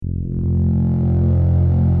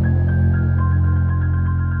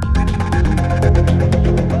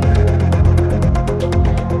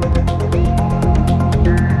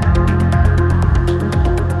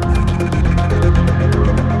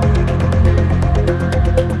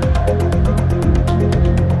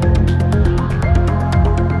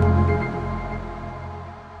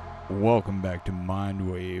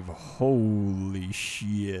Mindwave. Holy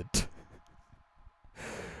shit.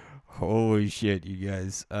 Holy shit, you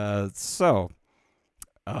guys.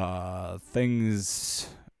 Things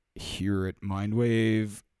here at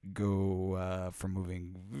Mindwave go from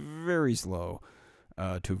moving very slow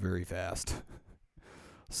to very fast.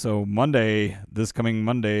 So this coming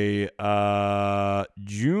Monday,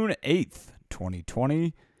 June 8th,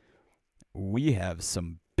 2020, we have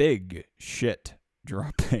some big shit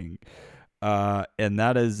dropping. And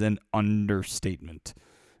that is an understatement.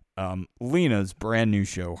 Lena's brand new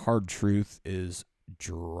show, Hard Truth, is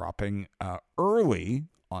dropping early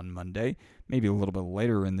on Monday. Maybe a little bit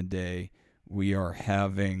later in the day, we are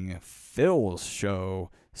having Phil's show,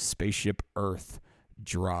 Spaceship Earth,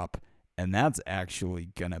 drop. And that's actually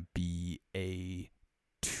going to be a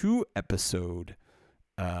 2-episode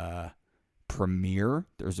premiere.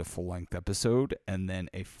 There's a full-length episode and then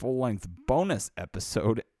a full-length bonus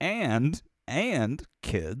episode. And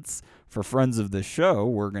kids, for friends of the show,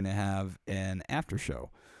 we're going to have an after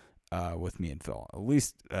show with me and Phil. At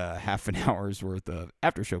least half an hour's worth of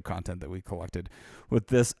after show content that we collected with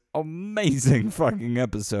this amazing fucking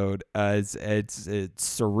episode. It's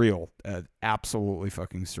surreal, absolutely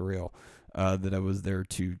fucking surreal that I was there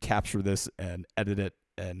to capture this and edit it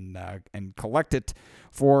and collect it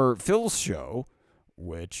for Phil's show,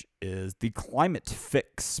 which is the Climate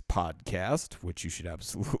Fix podcast, which you should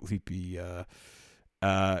absolutely be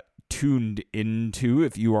tuned into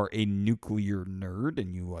if you are a nuclear nerd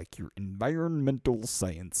and you like your environmental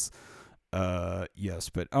science. Yes,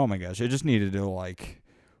 but oh my gosh, I just needed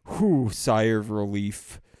to sigh of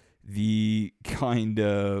relief. The kind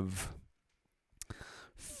of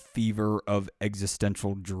fever of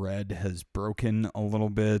existential dread has broken a little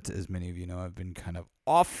bit. As many of you know, I've been kind of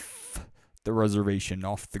off the reservation,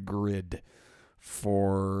 off the grid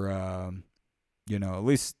for, at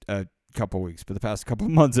least a couple weeks. But the past couple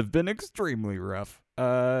months have been extremely rough. Not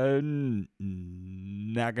going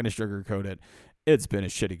to sugarcoat it. It's been a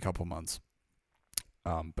shitty couple months.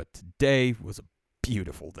 But today was a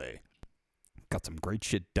beautiful day. Got some great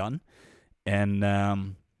shit done.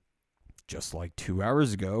 And just like 2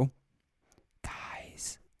 hours ago,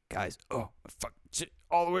 guys, oh, fuck, shit,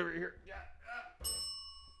 all the way over here. Yeah.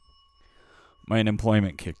 My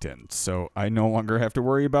unemployment kicked in, so I no longer have to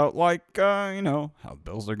worry about, how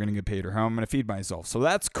bills are going to get paid or how I'm going to feed myself. So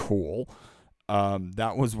that's cool.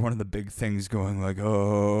 That was one of the big things going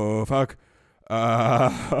oh, fuck.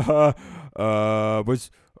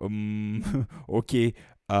 Okay.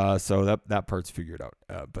 So that part's figured out.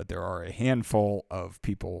 But there are a handful of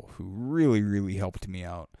people who really, really helped me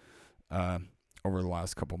out over the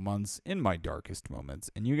last couple months in my darkest moments.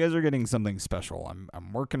 And you guys are getting something special.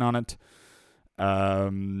 I'm working on it.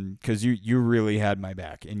 Because you really had my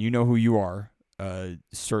back, and you know who you are.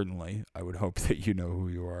 Certainly, I would hope that you know who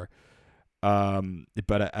you are.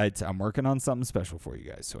 But I'm working on something special for you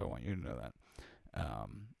guys, so I want you to know that.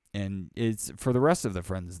 And it's for the rest of the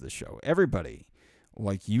friends of the show. Everybody,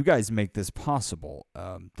 you guys make this possible.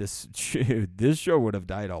 This show would have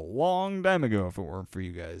died a long time ago if it weren't for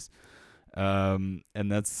you guys. And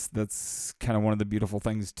that's kind of one of the beautiful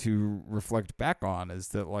things to reflect back on is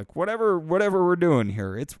that whatever we're doing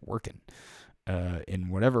here, it's working. In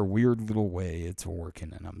whatever weird little way, it's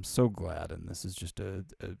working, and I'm so glad. And this is just a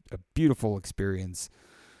beautiful experience,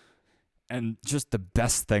 and just the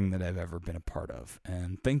best thing that I've ever been a part of.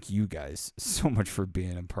 And thank you guys so much for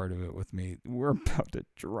being a part of it with me. We're about to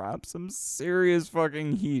drop some serious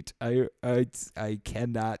fucking heat. I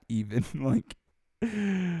cannot even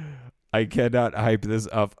I cannot hype this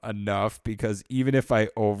up enough, because even if I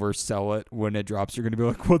oversell it when it drops, you're going to be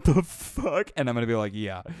like, what the fuck? And I'm going to be like,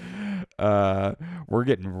 yeah, we're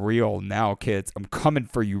getting real now, kids. I'm coming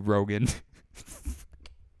for you, Rogan.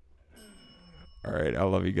 All right, I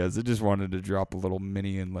love you guys. I just wanted to drop a little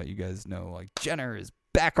mini and let you guys know, Jenner is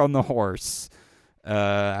back on the horse.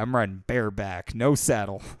 I'm riding bareback, no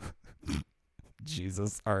saddle.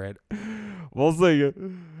 Jesus. All right. We'll see.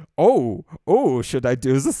 Oh, should I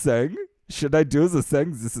do the thing?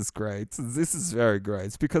 This is great. This is very great.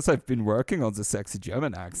 It's because I've been working on the sexy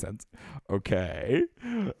German accent. Okay.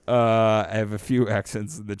 I have a few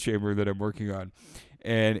accents in the chamber that I'm working on.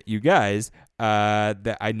 And you guys,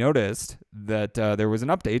 that I noticed that there was an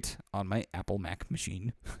update on my Apple Mac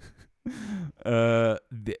machine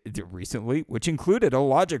recently, which included a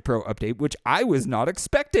Logic Pro update, which I was not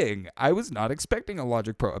expecting. I was not expecting a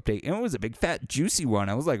Logic Pro update, and it was a big, fat, juicy one.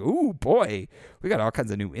 I was like, ooh, boy, we got all kinds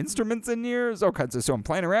of new instruments in here. There's all kinds of, so I'm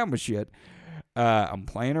playing around with shit. I'm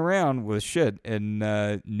playing around with shit and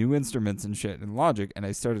new instruments and shit in Logic, and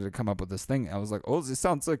I started to come up with this thing. I was like, oh, this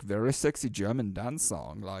sounds like very sexy German dance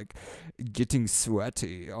song, like getting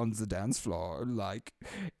sweaty on the dance floor, like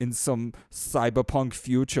in some cyberpunk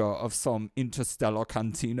future of some interstellar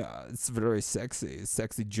cantina. It's very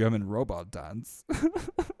sexy German robot dance.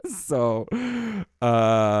 So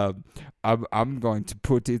I'm going to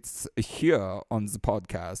put it here on the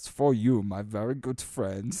podcast for you, my very good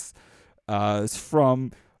friends. It's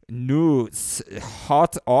from new,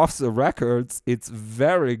 hot off the records. It's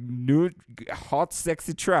very new, hot,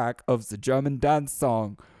 sexy track of the German dance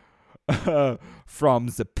song from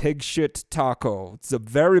the Pig Shit Taco. It's the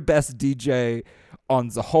very best DJ on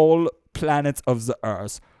the whole planet of the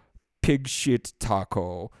earth. Pig Shit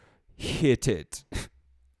Taco. Hit it.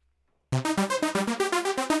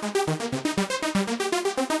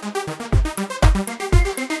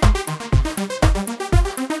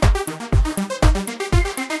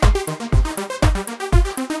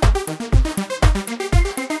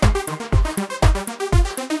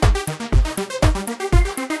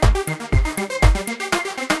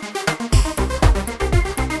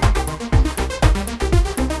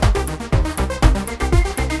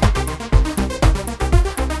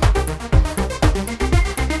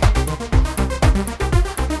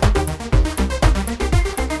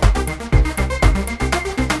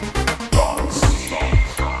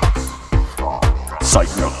 Zeig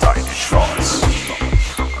mir deinen Schwanz.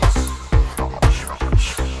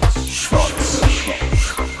 Schwanz.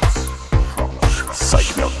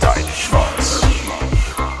 Zeig mir deinen Schwanz.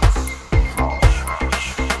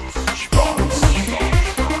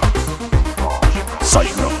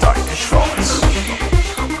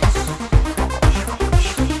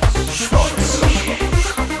 Schwanz.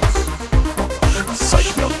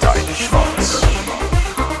 Zeig mir deinen Schwanz. Schwanz.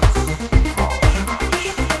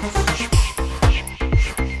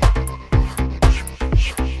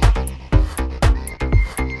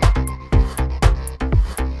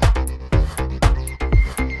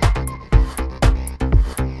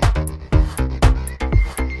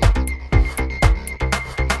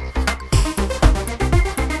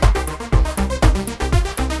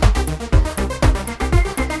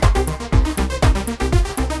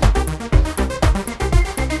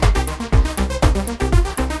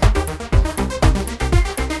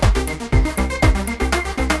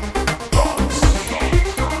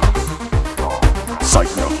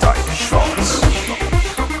 Zeig mir deinen Schwanz. Zeig mir deinen Schwanz.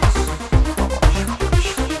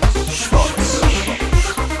 Schwanz.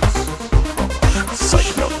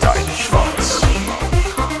 Zeig mir deinen Schwanz. Schwanz.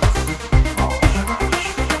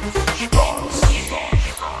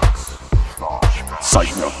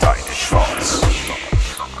 Zeig mir deinen Schwanz.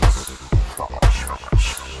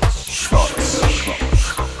 Schwanz.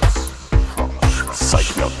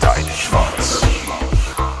 Zeig mir deinen Schwanz.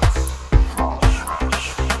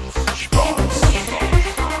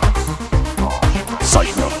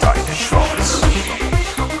 Zeig mir deinen Schwanz.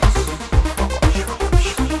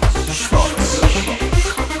 Schwanz.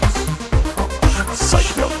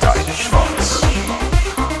 Zeig mir deinen Schwanz.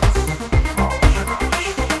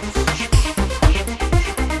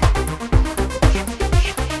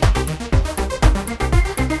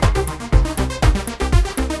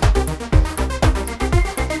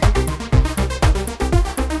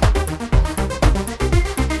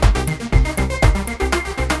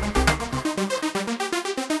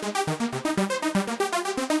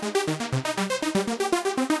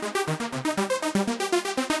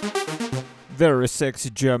 Very sexy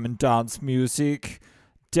German dance music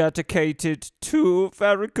dedicated to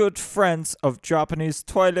very good friends of Japanese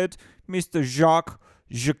toilet, Mr. Jacques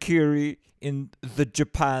Jacquiri in the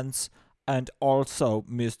Japans, and also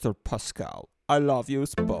Mr. Pascal. I love you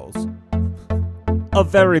both. A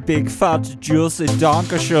very big fat juicy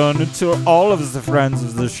dankeschön to all of the friends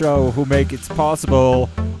of the show who make it possible.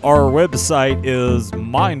 Our website is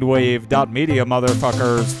mindwave.media,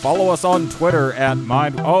 motherfuckers. Follow us on Twitter at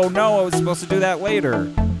mind... Oh no, I was supposed to do that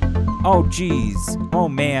later. Oh jeez. Oh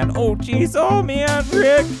man. Oh jeez. Oh man,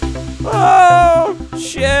 Rick. Oh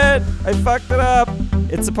shit. I fucked it up.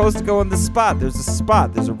 It's supposed to go in the spot. There's a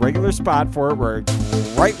spot. There's a regular spot for it where it's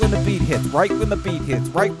right when the beat hits. Right when the beat hits.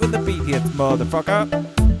 Right when the beat hits, motherfucker.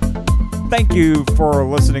 Thank you for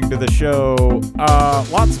listening to the show.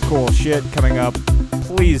 Lots of cool shit coming up.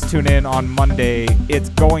 Please tune in on Monday. It's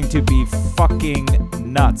going to be fucking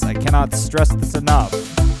nuts. I cannot stress this enough.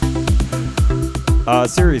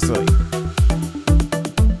 Seriously.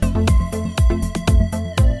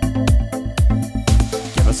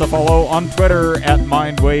 Give us a follow on Twitter at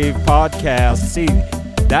Mindwave Podcast. See,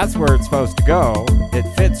 that's where it's supposed to go. It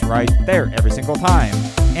fits right there every single time.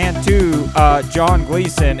 and to John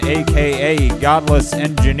Gleason, aka Godless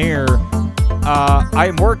Engineer.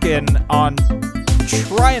 I'm working on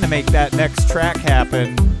trying to make that next track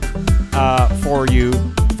happen for you.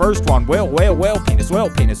 First one, whale penis.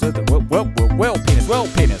 That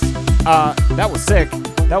was sick.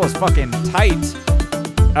 That was fucking tight.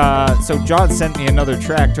 So John sent me another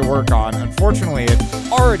track to work on. Unfortunately, it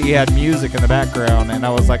already had music in the background, and I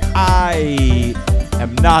was like, I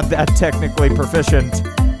am not that technically proficient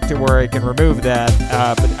to where I can remove that.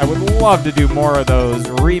 But I would love to do more of those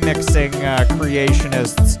remixing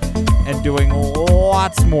creationists and doing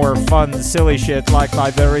lots more fun, silly shit like my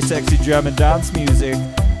very sexy German dance music.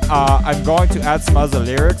 I'm going to add some other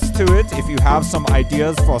lyrics to it. If you have some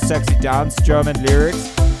ideas for sexy dance German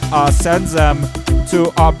lyrics, send them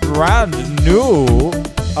to a brand new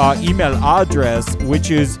email address,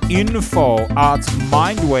 which is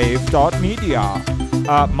info@mindwave.media.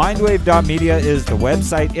 Mindwave.media is the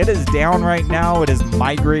website. It is down right now. It is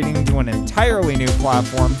migrating to an entirely new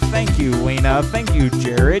platform. Thank you, Lena. Thank you,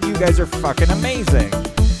 Jared. You guys are fucking amazing.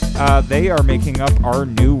 They are making up our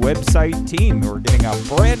new website team. We're getting a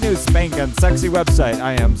brand new spanking sexy website.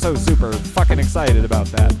 I am so super fucking excited about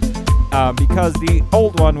that. Because the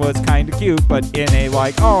old one was kind of cute, but in a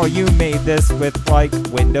like, oh, you made this with like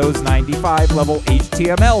Windows 95 level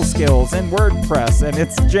HTML skills and WordPress, and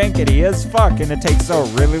it's jankety as fuck, and it takes a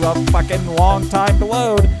really fucking long time to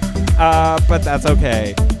load. But that's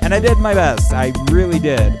okay. And I did my best. I really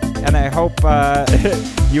did. And I hope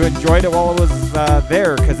you enjoyed it while it was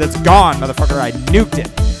there, because it's gone, motherfucker. I nuked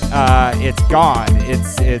it. It's gone.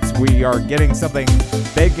 It's we are getting something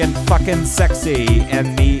big and fucking sexy.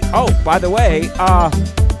 And by the way,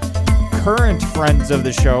 current friends of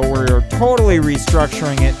the show, we're totally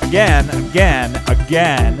restructuring it again.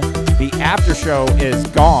 The after show is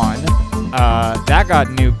gone. That got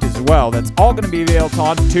nuked as well. That's all going to be available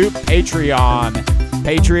on to Patreon.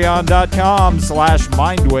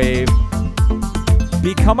 Patreon.com/Mindwave.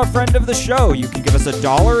 Become a friend of the show. You can give us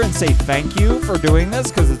 $1 and say thank you for doing this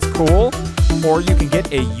because it's cool. Or you can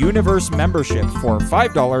get a universe membership for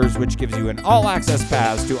 $5, which gives you an all-access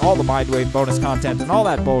pass to all the Mindwave bonus content and all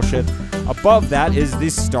that bullshit. Above that is the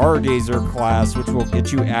Stargazer class, which will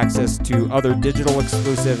get you access to other digital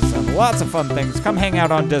exclusives and lots of fun things. Come hang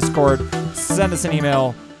out on Discord. Send us an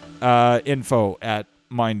email,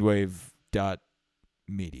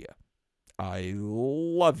 info@mindwave.media. I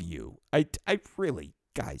love you. I really,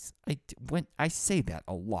 guys, when I say that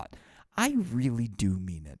a lot, I really do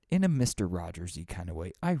mean it in a Mr. Rogers-y kind of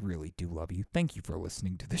way. I really do love you. Thank you for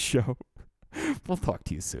listening to the show. We'll talk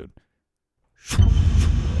to you soon.